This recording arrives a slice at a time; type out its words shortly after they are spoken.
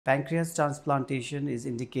Pancreas transplantation is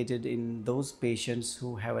indicated in those patients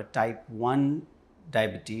who have a type 1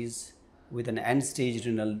 diabetes with an end-stage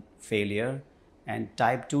renal failure and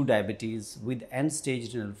type 2 diabetes with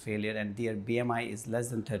end-stage renal failure and their BMI is less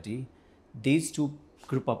than 30. These two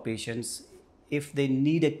group of patients, if they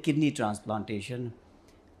need a kidney transplantation,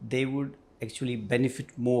 they would actually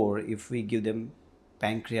benefit more if we give them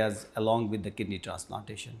pancreas along with the kidney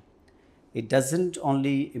transplantation. It doesn't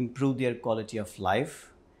only improve their quality of life,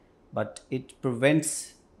 but it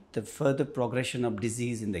prevents the further progression of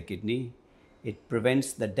disease in the kidney. It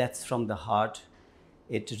prevents the deaths from the heart.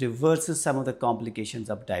 It reverses some of the complications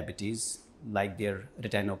of diabetes, like their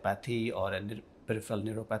retinopathy or a peripheral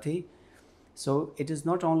neuropathy. So it is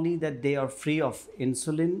not only that they are free of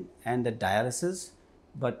insulin and the dialysis,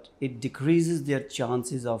 but it decreases their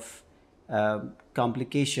chances of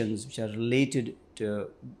complications which are related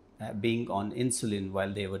to being on insulin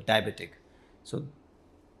while they were diabetic. So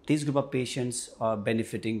these group of patients are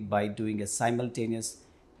benefiting by doing a simultaneous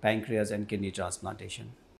pancreas and kidney transplantation.